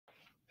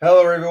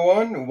Hello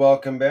everyone,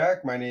 welcome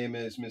back. My name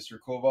is Mr.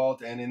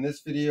 Cobalt, and in this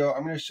video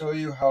I'm going to show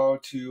you how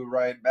to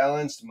write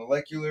balanced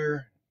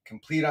molecular,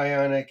 complete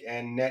ionic,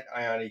 and net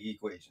ionic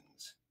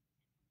equations.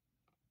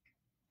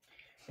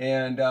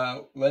 And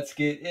let's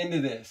get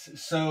into this.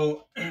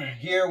 So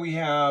here we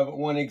have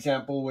one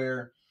example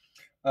where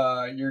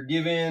you're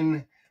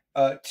given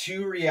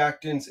two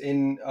reactants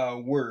in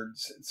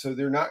words. So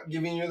they're not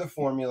giving you the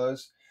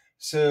formulas.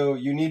 So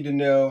you need to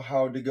know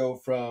how to go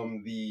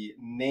from the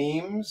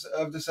names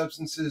of the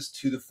substances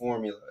to the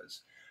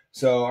formulas.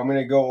 So I'm going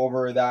to go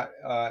over that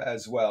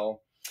as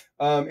well.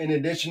 In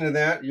addition to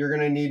that, you're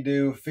going to need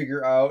to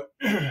figure out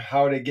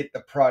how to get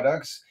the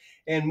products.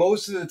 And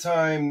most of the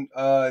time,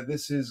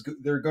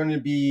 they're going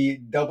to be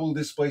double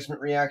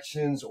displacement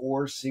reactions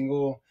or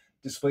single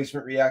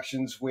displacement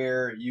reactions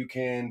where you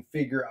can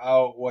figure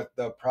out what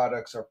the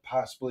products are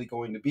possibly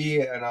going to be,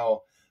 and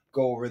I'll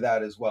go over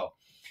that as well.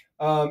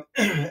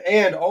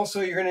 And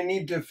also you're going to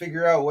need to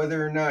figure out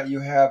whether or not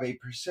you have a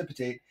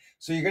precipitate.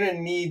 So you're going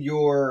to need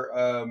your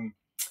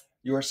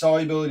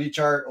solubility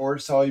chart or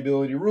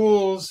solubility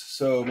rules.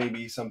 So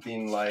maybe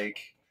something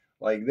like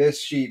this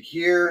sheet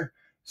here.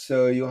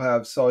 So you'll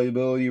have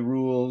solubility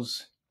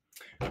rules.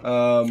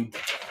 So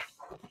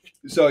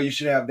you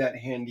should have that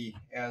handy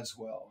as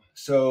well.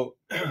 So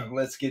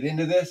let's get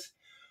into this.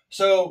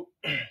 So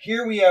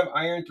here we have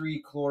iron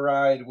 3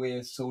 chloride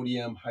with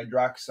sodium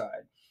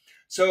hydroxide.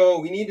 So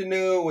we need to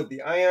know what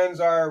the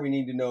ions are, we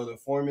need to know the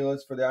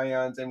formulas for the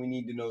ions, and we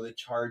need to know the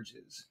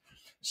charges.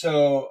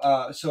 So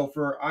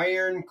for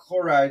iron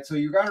chloride, so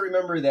you got to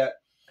remember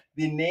that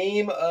the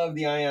name of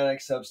the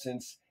ionic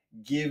substance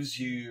gives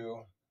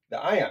you the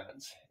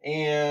ions.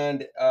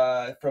 And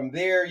from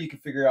there, you can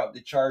figure out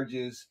the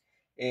charges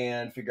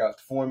and figure out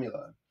the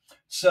formula.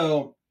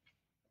 So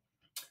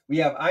we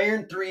have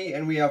iron 3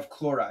 and we have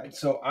chloride.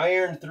 So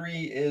iron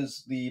 3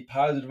 is the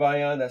positive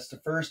ion. That's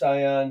the first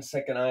ion.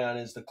 Second ion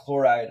is the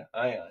chloride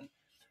ion.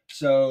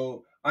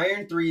 So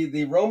iron 3,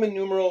 the Roman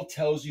numeral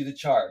tells you the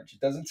charge. It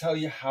doesn't tell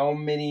you how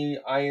many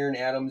iron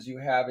atoms you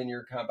have in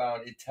your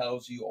compound. It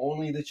tells you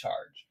only the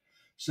charge.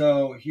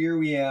 So here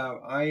we have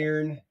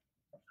iron,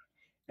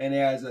 and it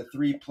has a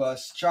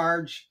 3+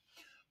 charge.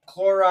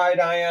 Chloride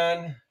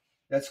ion,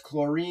 that's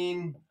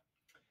chlorine.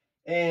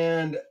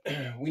 And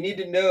we need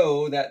to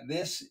know that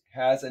this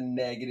has a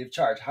negative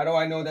charge. How do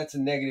I know that's a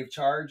negative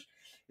charge?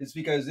 It's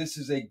because this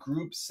is a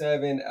group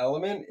 7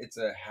 element. It's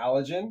a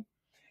halogen.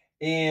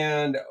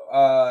 And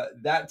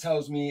that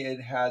tells me it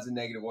has a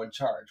 -1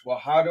 charge. Well,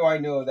 how do I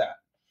know that?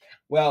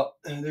 Well,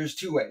 there's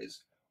two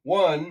ways.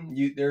 One,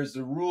 there's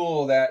the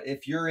rule that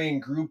if you're in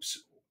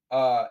groups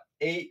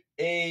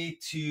 8A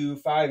to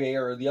 5A,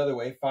 or the other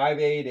way,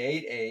 5A to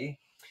 8A,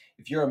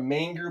 if you're a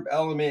main group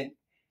element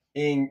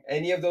in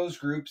any of those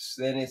groups,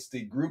 then it's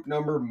the group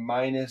number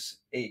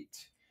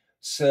 -8.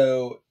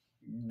 So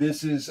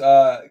this is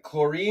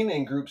chlorine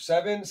in group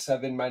 7.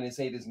 7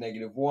 minus 8 is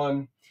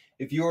 -1.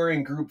 If you're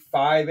in group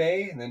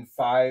 5A, then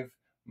 5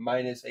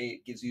 minus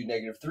 8 gives you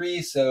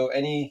 -3. So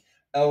any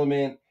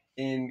element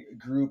in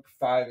group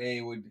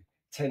 5A would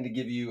tend to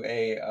give you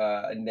a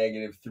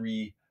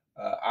 -3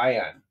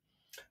 ion.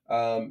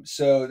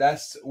 So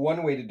that's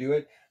one way to do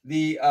it.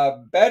 The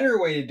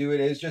better way to do it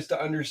is just to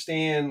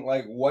understand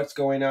like what's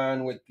going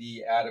on with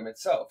the atom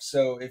itself.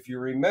 So if you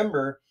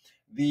remember,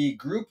 the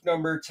group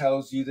number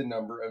tells you the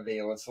number of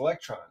valence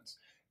electrons,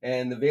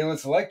 and the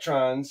valence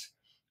electrons,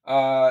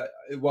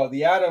 well,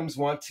 the atoms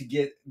want to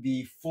get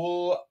the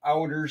full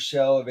outer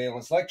shell of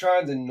valence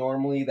electrons, and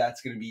normally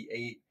that's going to be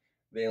 8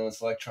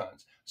 valence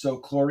electrons. So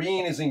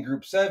chlorine is in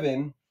group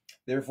 7,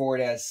 therefore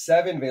it has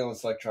 7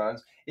 valence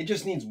electrons. It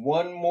just needs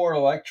one more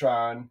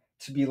electron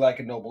to be like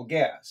a noble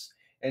gas.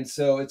 And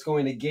so it's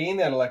going to gain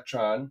that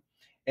electron.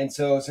 And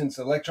so since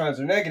electrons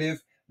are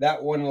negative,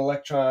 that one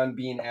electron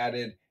being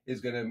added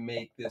is going to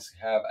make this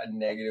have a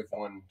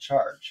 -1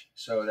 charge.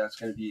 So that's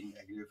going to be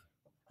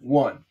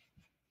 -1.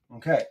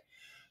 Okay.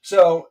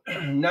 So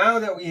now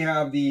that we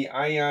have the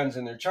ions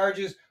and their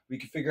charges, we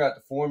can figure out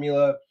the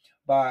formula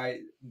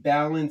by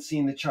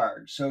balancing the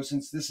charge. So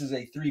since this is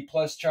a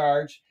 3+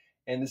 charge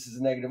and this is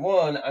a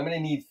 -1, I'm going to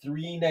need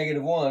 3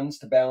 -1s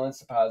to balance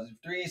the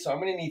 +3. So I'm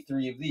going to need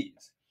 3 of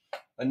these.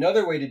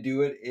 Another way to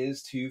do it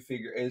is to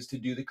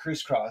do the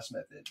crisscross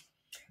method.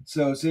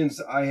 So since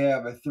I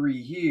have a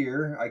 3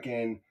 here, I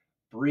can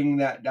bring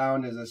that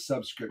down as a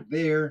subscript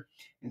there.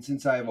 And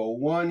since I have a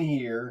 1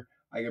 here,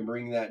 I can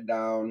bring that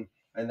down,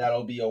 and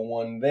that'll be a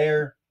 1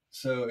 there.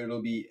 So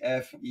it'll be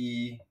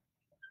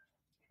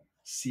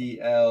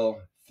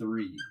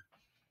FeCl3.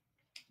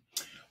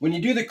 When you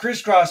do the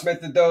crisscross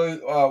method,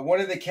 though, one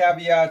of the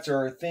caveats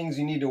or things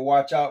you need to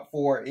watch out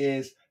for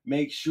is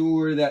make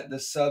sure that the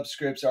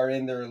subscripts are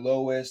in their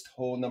lowest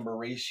whole number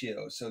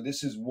ratio. So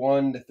this is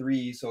 1 to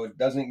 3, so it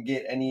doesn't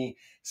get any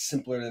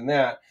simpler than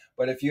that.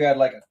 But if you had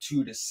like a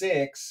 2 to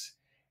 6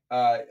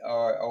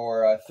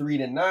 or a 3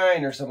 to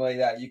 9 or something like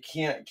that, you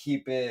can't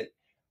keep it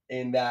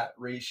in that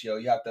ratio.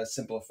 You have to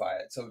simplify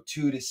it. So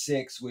 2 to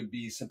 6 would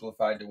be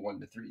simplified to 1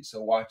 to 3.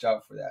 So watch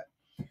out for that.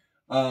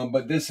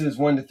 But this is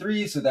 1 to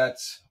 3, so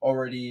that's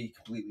already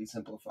completely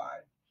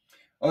simplified.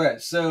 Okay,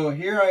 so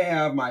here I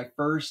have my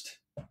first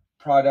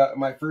product,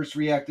 my first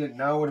reactant.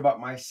 Now what about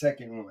my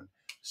second one?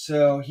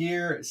 So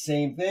here,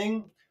 same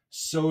thing,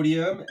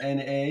 sodium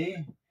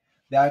Na,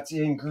 that's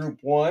in group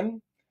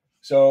 1.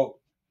 So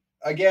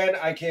again,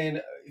 I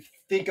can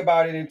think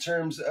about it in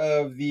terms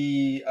of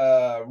the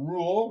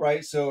rule,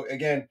 right? So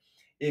again,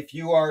 if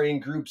you are in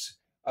groups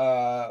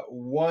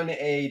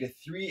 1A to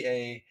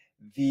 3A,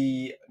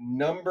 the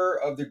number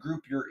of the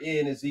group you're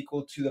in is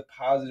equal to the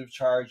positive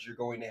charge you're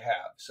going to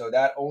have. So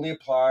that only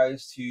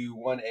applies to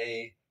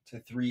 1A to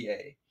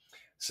 3A.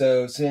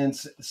 So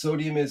since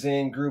sodium is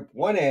in group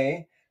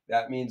 1A,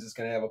 that means it's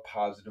going to have a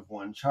positive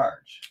 1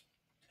 charge.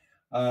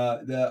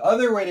 The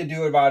other way to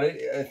do about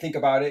it, think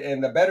about it,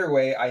 and the better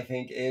way, I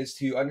think, is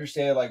to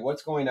understand like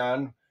what's going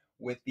on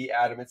with the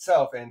atom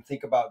itself and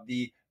think about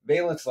the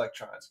valence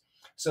electrons.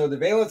 So the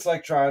valence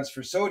electrons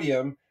for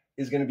sodium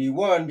is going to be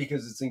 1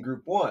 because it's in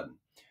group 1.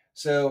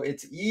 So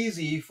it's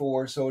easy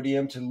for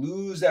sodium to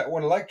lose that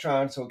 1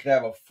 electron so it can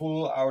have a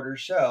full outer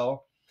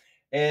shell.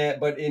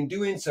 But in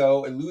doing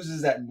so, it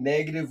loses that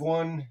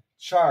 -1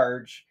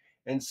 charge.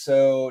 And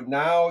so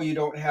now you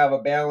don't have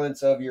a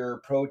balance of your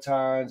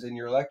protons and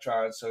your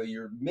electrons. So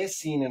you're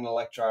missing an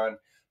electron.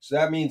 So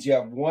that means you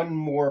have 1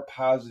 more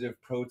positive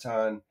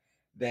proton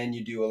than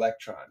you do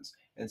electrons.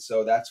 And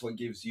so that's what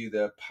gives you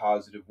the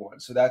 +1.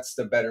 So that's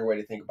the better way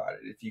to think about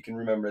it. If you can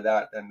remember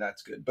that, then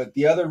that's good. But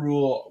the other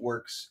rule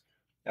works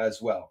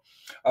as well.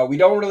 We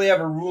don't really have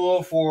a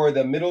rule for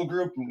the middle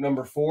group,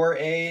 number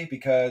 4A,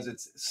 because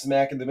it's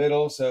smack in the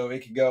middle, so it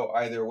could go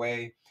either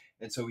way.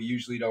 And so we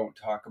usually don't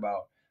talk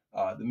about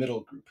the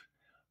middle group.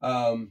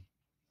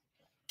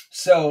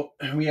 So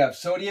we have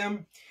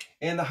sodium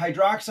and the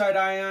hydroxide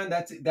ion,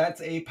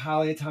 that's a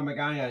polyatomic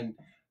ion.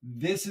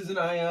 This is an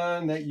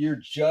ion that you're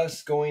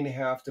just going to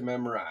have to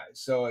memorize.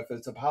 So if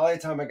it's a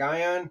polyatomic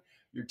ion,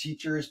 your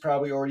teacher has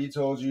probably already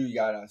told you, you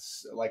got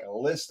like a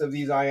list of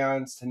these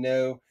ions to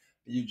know.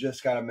 You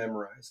just got to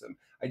memorize them.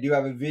 I do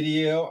have a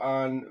video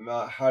on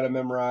how to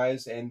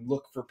memorize and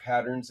look for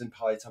patterns in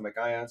polyatomic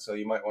ions, so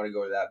you might want to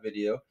go to that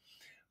video.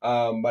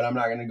 But I'm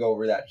not going to go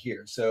over that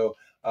here. So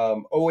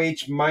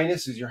OH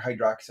minus is your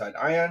hydroxide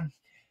ion.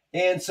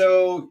 And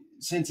so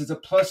since it's a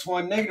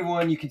 +1,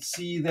 -1, you can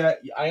see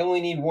that I only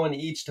need 1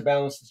 each to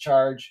balance the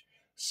charge.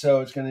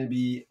 So it's going to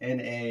be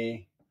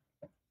NaCl.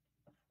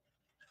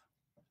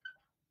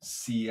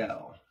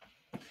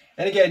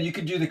 And again, you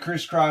could do the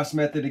crisscross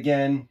method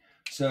again.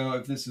 So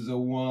if this is a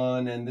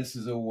 1 and this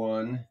is a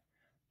 1,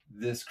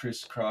 this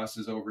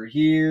crisscrosses over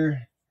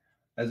here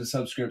as a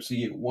subscript, so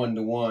you get 1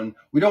 to 1.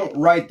 We don't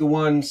write the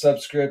 1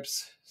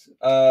 subscripts.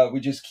 We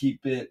just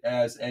keep it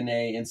as Na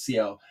and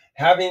Cl.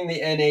 Having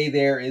the Na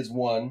there is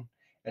 1,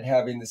 and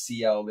having the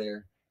Cl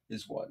there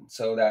is 1.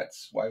 So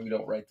that's why we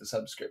don't write the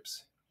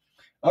subscripts.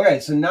 Okay,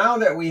 so now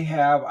that we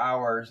have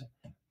our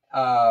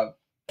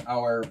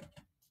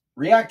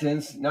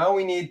reactants, now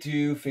we need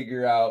to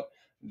figure out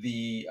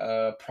the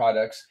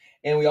products,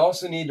 and we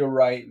also need to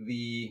write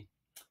the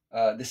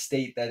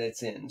state that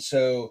it's in.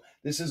 So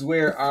this is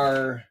where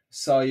our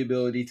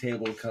solubility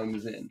table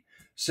comes in.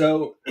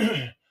 So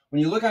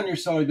when you look on your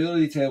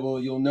solubility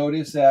table, you'll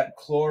notice that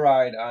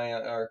chloride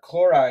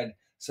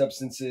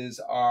substances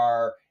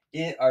are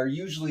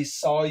usually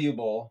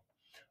soluble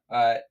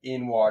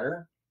in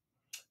water.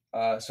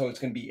 So it's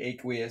going to be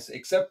aqueous,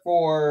 except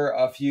for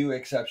a few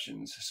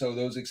exceptions. So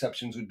those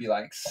exceptions would be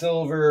like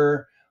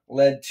silver,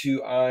 lead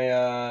 2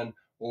 ion,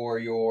 or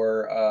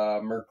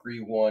your mercury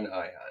 1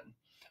 ion.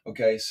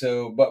 Okay,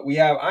 so, but we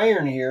have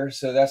iron here,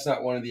 so that's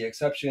not one of the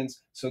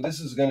exceptions. So this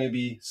is going to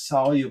be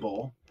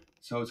soluble,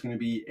 so it's going to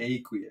be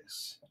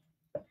aqueous.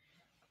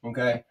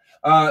 Okay,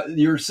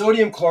 your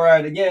sodium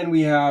chloride, again,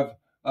 we have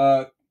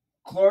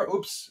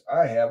oops,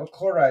 I have a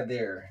chloride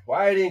there.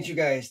 Why didn't you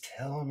guys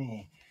tell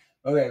me?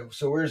 Okay,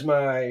 so where's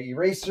my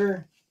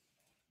eraser?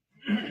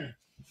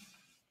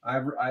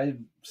 I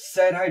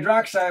said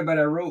hydroxide, but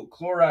I wrote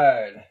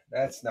chloride.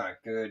 That's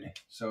not good.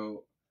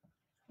 So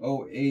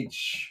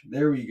OH,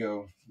 there we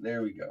go.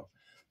 There we go.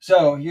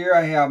 So here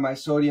I have my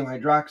sodium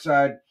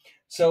hydroxide.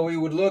 So we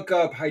would look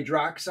up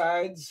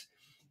hydroxides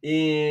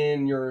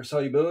in your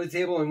solubility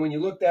table. And when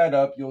you look that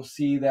up, you'll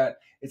see that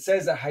it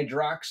says that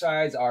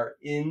hydroxides are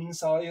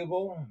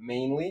insoluble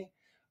mainly,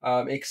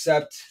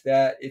 except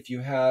that if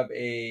you have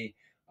a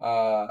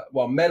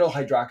metal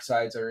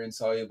hydroxides are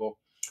insoluble,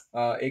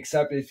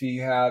 except if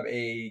you have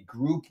a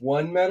group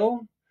 1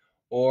 metal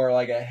or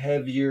like a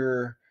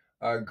heavier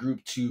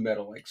group 2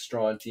 metal like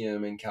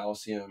strontium and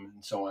calcium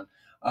and so on.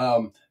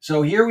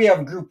 So here we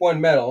have group 1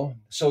 metal.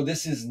 So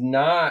this is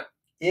not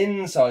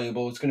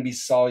insoluble, it's going to be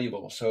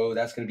soluble. So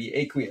that's going to be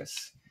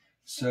aqueous.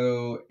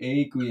 So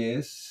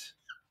aqueous,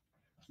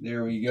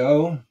 there we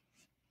go.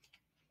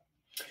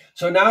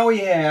 So now we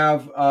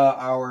have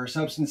our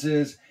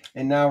substances,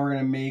 and now we're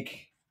going to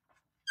make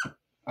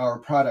our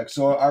product.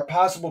 So our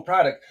possible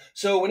product.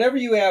 So whenever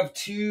you have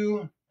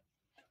 2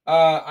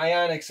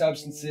 ionic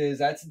substances,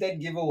 that's a dead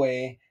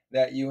giveaway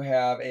that you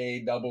have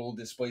a double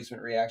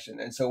displacement reaction.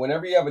 And so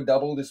whenever you have a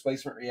double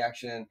displacement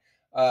reaction,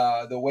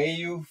 the way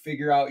you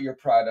figure out your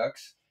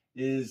products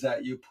is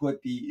that you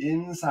put the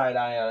inside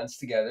ions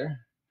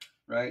together,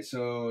 right?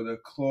 So the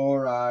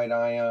chloride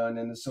ion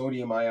and the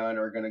sodium ion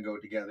are going to go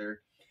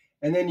together.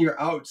 And then your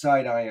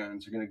outside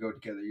ions are going to go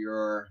together.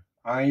 Your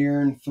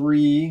iron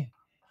 3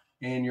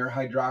 and your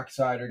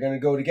hydroxide are going to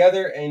go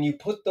together, and you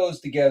put those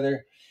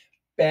together,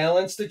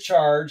 balance the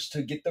charge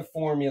to get the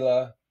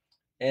formula,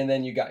 and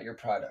then you got your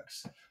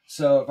products.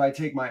 So if I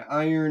take my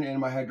iron and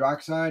my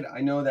hydroxide,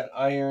 I know that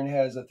iron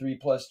has a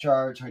 3+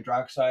 charge,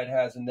 hydroxide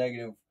has a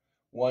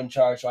 -1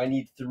 charge, so I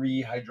need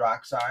 3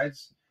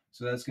 hydroxides.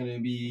 So that's going to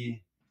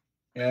be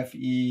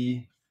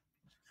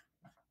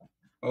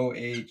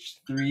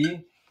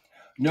FeOH3.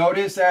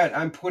 Notice that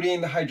I'm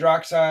putting the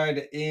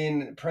hydroxide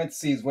in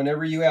parentheses.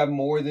 Whenever you have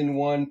more than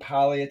one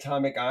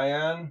polyatomic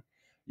ion,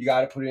 you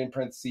got to put it in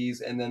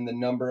parentheses, and then the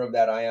number of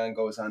that ion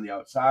goes on the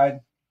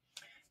outside.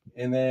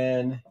 And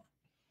then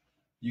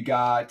you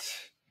got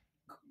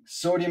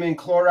sodium and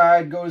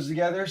chloride goes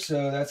together,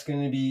 so that's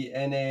going to be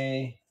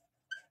NaCl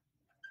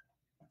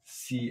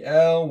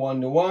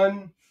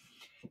 1:1.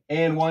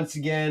 And once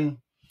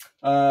again,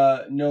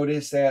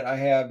 notice that I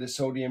have the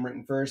sodium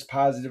written first.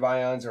 Positive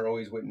ions are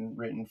always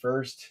written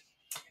first.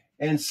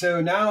 And so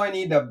now I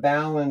need to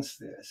balance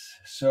this.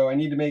 So I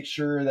need to make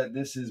sure that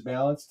this is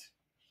balanced.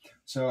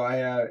 So I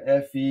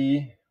have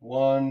Fe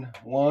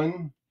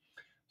 1:1.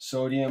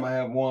 Sodium, I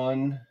have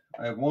 1.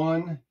 I have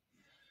 1.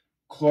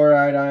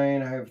 Chloride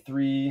ion, I have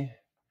 3.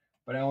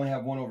 But I only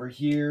have 1 over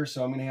here.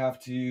 So I'm going to have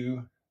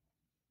to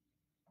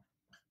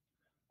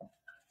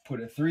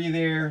put a 3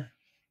 there.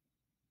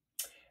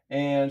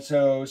 And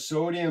so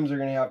sodiums are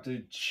going to have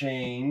to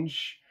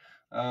change.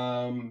 So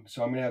I'm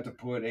going to have to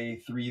put a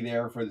 3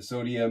 there for the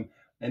sodium.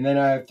 And then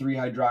I have 3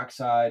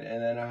 hydroxide,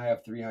 and then I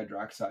have 3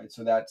 hydroxide.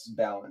 So that's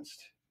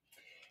balanced.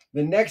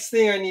 The next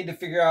thing I need to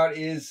figure out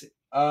is,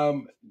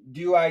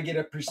 do I get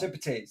a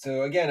precipitate?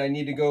 So again, I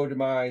need to go to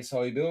my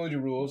solubility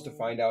rules to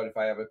find out if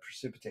I have a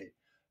precipitate.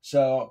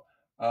 So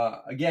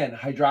again,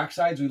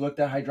 hydroxides, we looked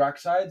at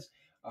hydroxides.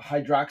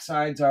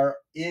 Hydroxides are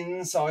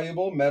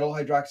insoluble. Metal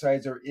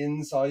hydroxides are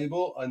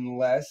insoluble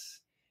unless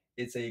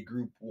it's a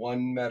group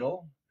 1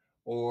 metal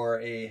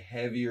or a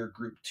heavier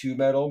group 2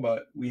 metal,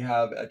 but we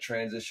have a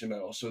transition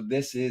metal. So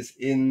this is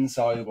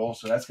insoluble.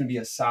 So that's going to be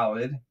a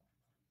solid.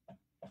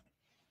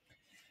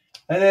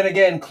 And then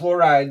again,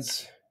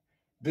 chlorides,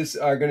 this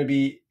are going to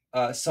be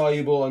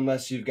soluble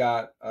unless you've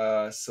got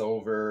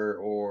silver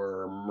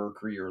or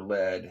mercury or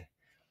lead.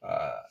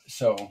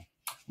 So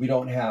we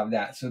don't have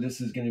that. So this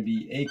is going to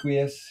be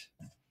aqueous.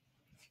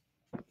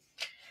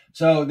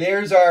 So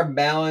there's our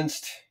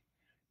balanced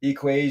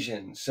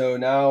equation. So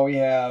now we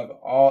have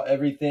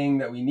everything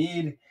that we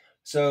need.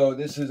 So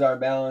this is our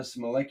balanced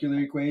molecular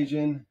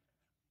equation.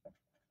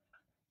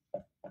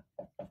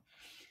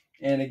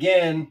 And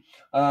again,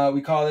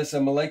 we call this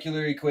a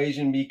molecular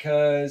equation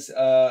because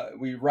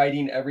we're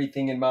writing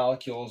everything in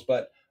molecules,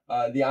 but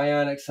the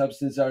ionic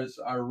substances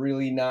are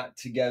really not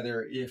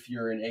together if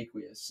you're in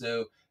aqueous.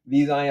 So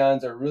these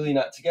ions are really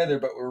not together,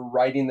 but we're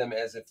writing them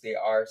as if they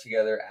are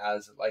together,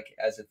 as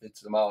if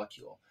it's a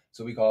molecule.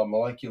 So we call it a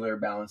molecular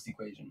balanced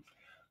equation.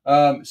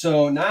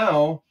 So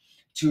now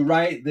to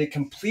write the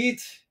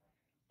complete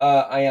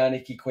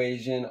ionic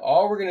equation,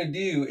 all we're going to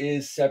do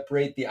is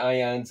separate the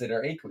ions that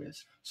are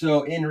aqueous.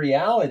 So in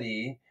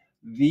reality,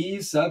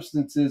 these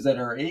substances that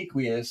are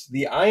aqueous,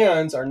 the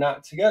ions are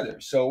not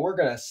together. So we're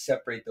going to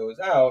separate those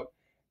out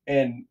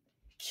and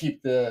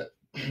keep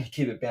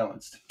it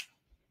balanced.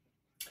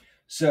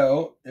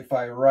 So if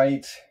I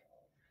write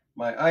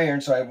my iron,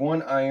 so I have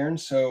 1 iron.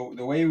 So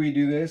the way we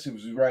do this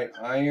is we write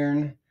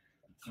iron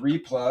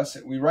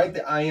 3+. We write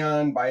the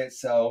ion by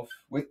itself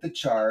with the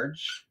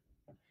charge,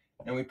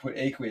 and we put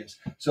aqueous.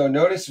 So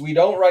notice we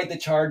don't write the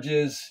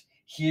charges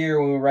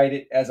here when we write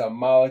it as a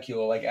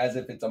molecule, like as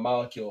if it's a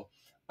molecule.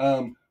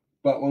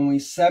 But when we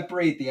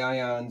separate the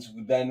ions,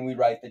 then we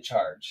write the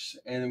charge,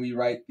 and then we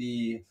write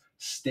the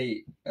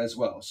state as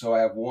well. So I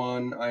have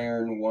 1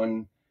 iron,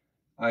 1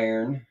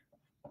 iron,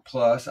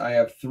 plus I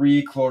have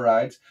 3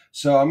 chlorides.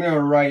 So I'm going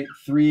to write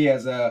 3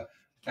 as a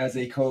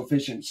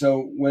coefficient.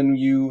 So when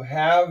you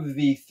have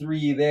the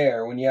 3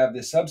 there, when you have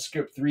the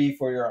subscript 3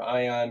 for your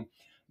ion,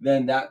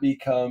 then that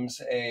becomes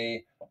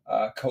a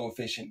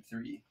coefficient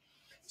 3.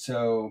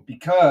 So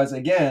because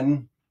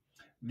again,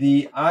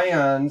 the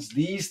ions,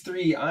 these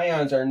 3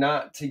 ions are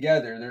not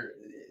together.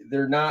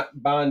 They're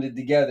not bonded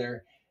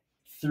together,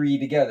 3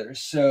 together.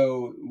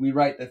 So we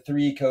write the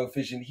 3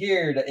 coefficient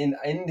here to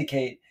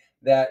indicate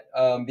that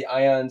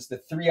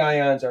the 3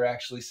 ions are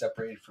actually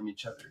separated from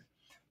each other,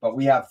 but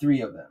we have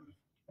 3 of them.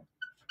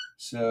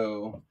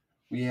 So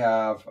we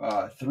have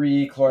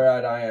 3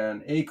 chloride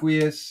ion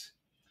aqueous,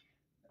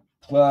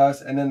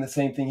 plus, and then the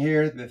same thing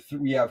here,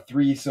 we have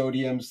 3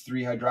 sodiums,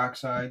 3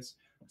 hydroxides.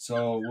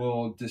 So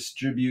we'll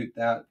distribute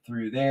that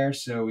through there.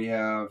 So we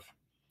have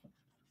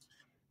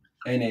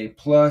Na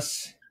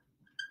plus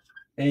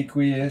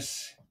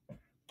aqueous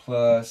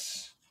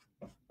plus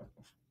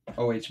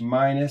OH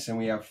minus, and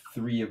we have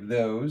 3 of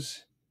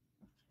those.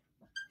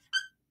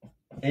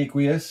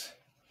 Aqueous.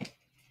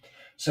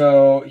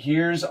 So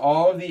here's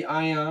all of the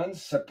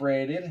ions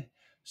separated.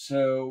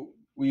 So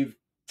we've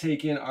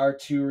taken our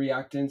 2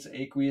 reactants,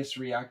 aqueous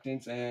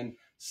reactants, and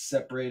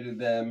separated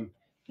them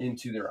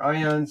into their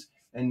ions.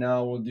 And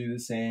now we'll do the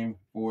same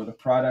for the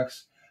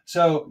products.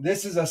 So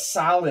this is a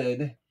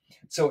solid.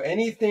 So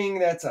anything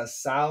that's a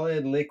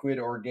solid, liquid,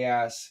 or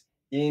gas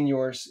in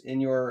your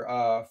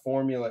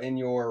formula, in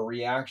your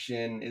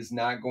reaction, is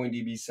not going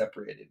to be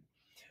separated.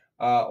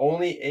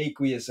 Only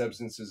aqueous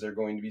substances are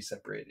going to be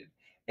separated,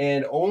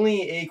 and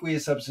only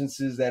aqueous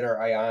substances that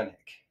are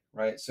ionic,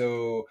 right?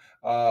 So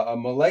a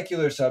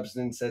molecular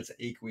substance that's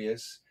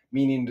aqueous,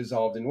 meaning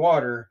dissolved in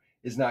water,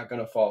 is not going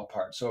to fall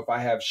apart. So if I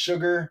have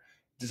sugar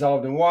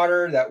dissolved in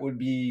water, that would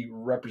be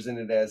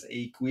represented as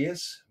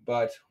aqueous,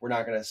 but we're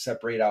not going to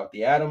separate out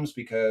the atoms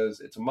because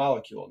it's a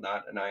molecule,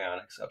 not an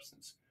ionic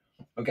substance.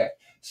 Okay,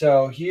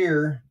 so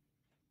here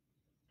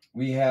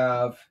we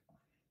have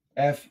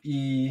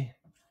Fe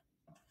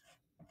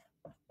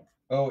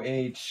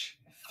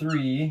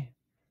OH3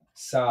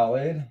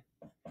 solid,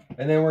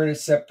 and then we're going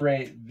to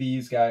separate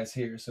these guys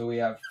here. So we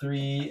have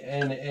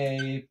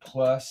 3Na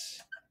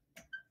plus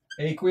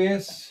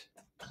aqueous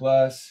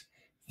plus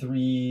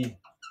 3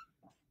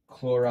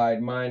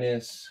 chloride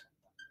minus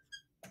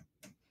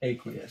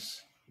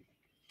aqueous.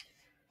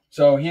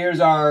 So here's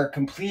our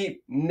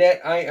complete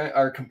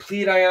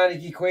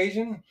ionic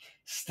equation,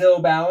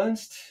 still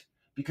balanced,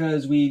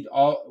 because we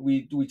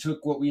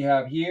took what we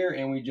have here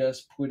and we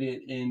just put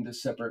it into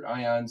separate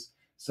ions,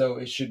 so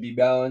it should be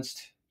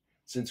balanced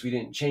since we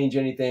didn't change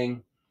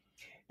anything.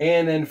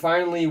 And then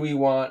finally we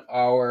want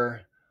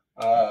our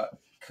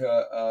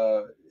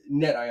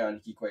net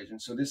ionic equation.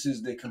 So this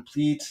is the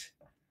complete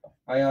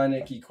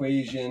ionic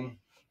equation.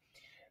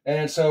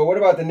 And so what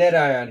about the net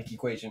ionic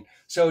equation?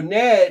 So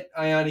net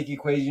ionic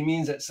equation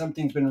means that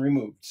something's been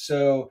removed.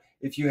 So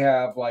if you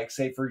have, like,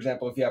 say, for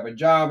example, if you have a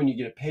job and you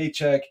get a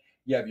paycheck,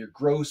 you have your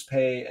gross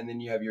pay and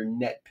then you have your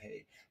net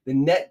pay. The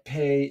net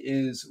pay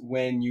is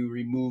when you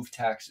remove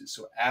taxes.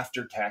 So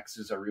after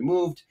taxes are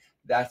removed,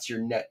 that's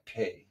your net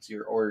pay,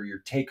 or your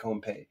take-home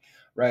pay,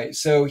 right?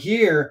 So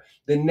here,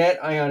 the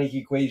net ionic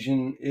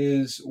equation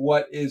is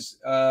what is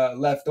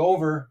left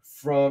over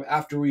from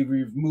after we've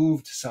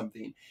removed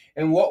something.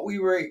 And what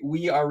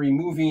we are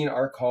removing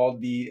are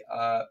called the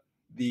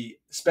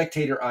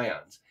spectator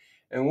ions.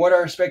 And what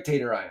are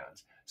spectator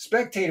ions?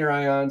 Spectator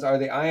ions are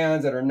the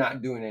ions that are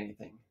not doing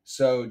anything.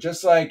 So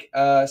just like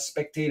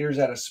spectators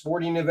at a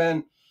sporting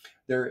event,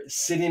 they're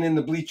sitting in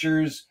the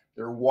bleachers,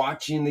 they're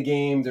watching the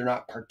game, they're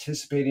not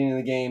participating in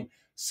the game.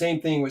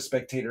 Same thing with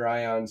spectator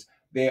ions.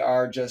 They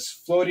are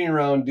just floating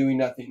around doing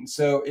nothing.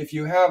 So if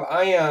you have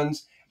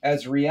ions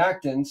as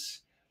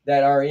reactants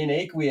that are in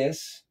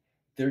aqueous,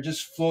 they're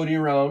just floating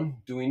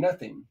around doing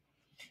nothing.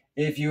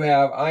 If you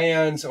have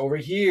ions over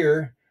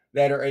here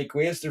that are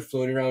aqueous, they're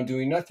floating around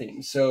doing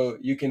nothing. So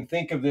you can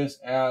think of this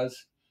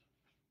as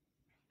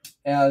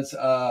ions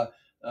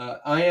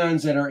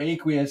that are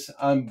aqueous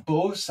on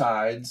both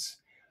sides.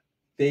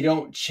 They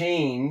don't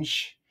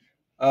change.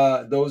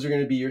 Those are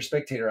going to be your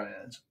spectator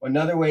ions.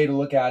 Another way to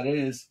look at it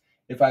is,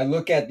 if I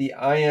look at the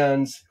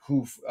ions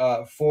who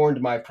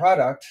formed my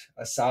product,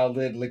 a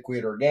solid,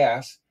 liquid, or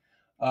gas,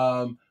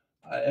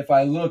 if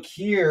I look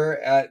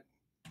here at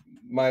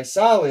my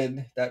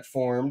solid that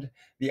formed,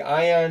 the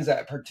ions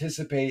that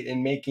participate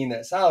in making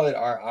that solid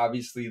are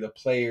obviously the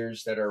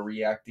players that are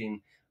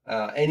reacting.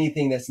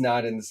 Anything that's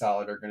not in the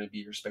solid are going to be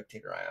your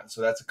spectator ions.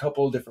 So that's a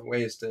couple of different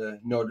ways to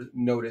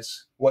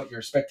notice what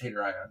your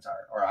spectator ions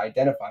are, or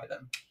identify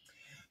them.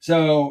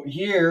 So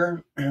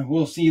here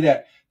we'll see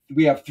that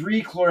we have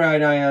 3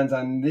 chloride ions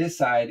on this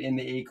side in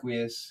the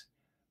aqueous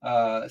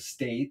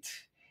state,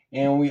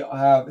 and we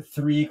have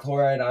 3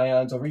 chloride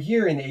ions over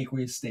here in the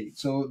aqueous state.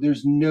 So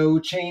there's no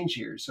change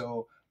here.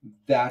 So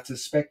that's a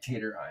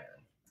spectator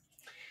ion.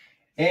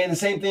 And the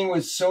same thing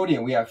with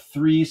sodium. We have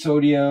 3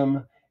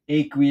 sodium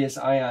aqueous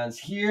ions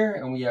here,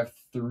 and we have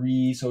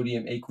 3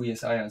 sodium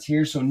aqueous ions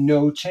here. So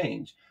no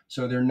change.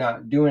 So they're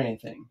not doing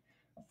anything.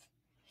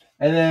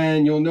 And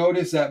then you'll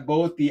notice that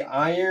both the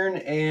iron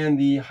and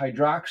the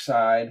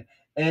hydroxide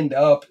end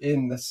up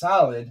in the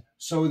solid.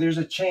 So there's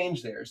a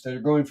change there. So they're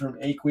going from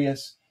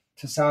aqueous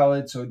to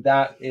solid. So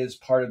that is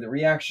part of the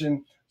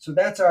reaction. So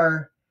that's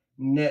our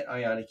net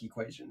ionic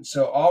equation.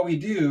 So all we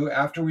do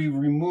after we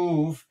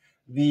remove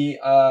the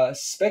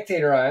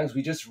spectator ions,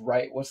 we just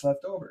write what's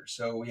left over.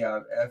 So we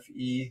have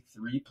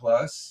Fe3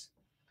 plus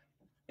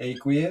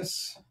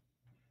aqueous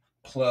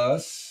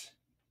plus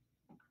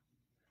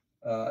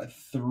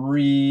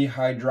 3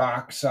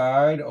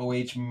 hydroxide,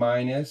 OH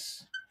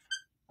minus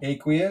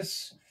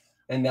aqueous,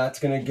 and that's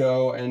going to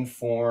go and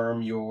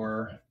form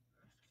your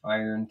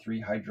iron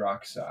 3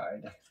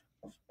 hydroxide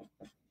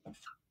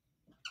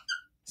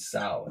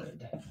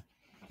solid.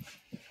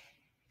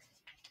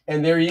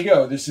 And there you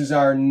go. This is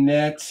our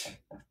net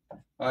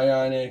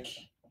ionic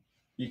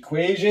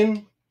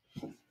equation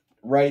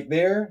right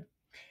there.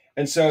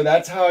 And so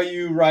that's how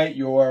you write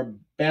your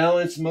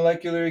balanced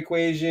molecular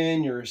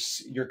equation,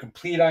 your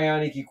complete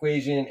ionic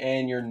equation,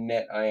 and your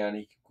net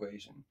ionic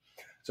equation.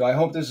 So I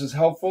hope this was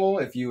helpful.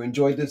 If you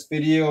enjoyed this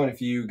video and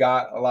if you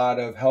got a lot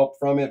of help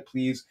from it,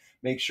 please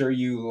make sure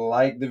you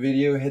like the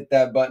video, hit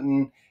that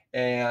button,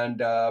 and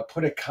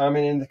put a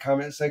comment in the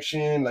comment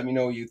section. Let me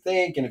know what you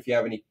think and if you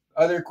have any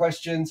other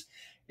questions.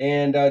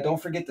 And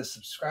don't forget to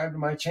subscribe to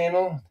my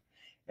channel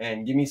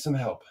and give me some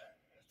help.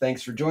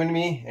 Thanks for joining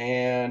me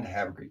and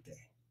have a great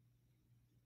day.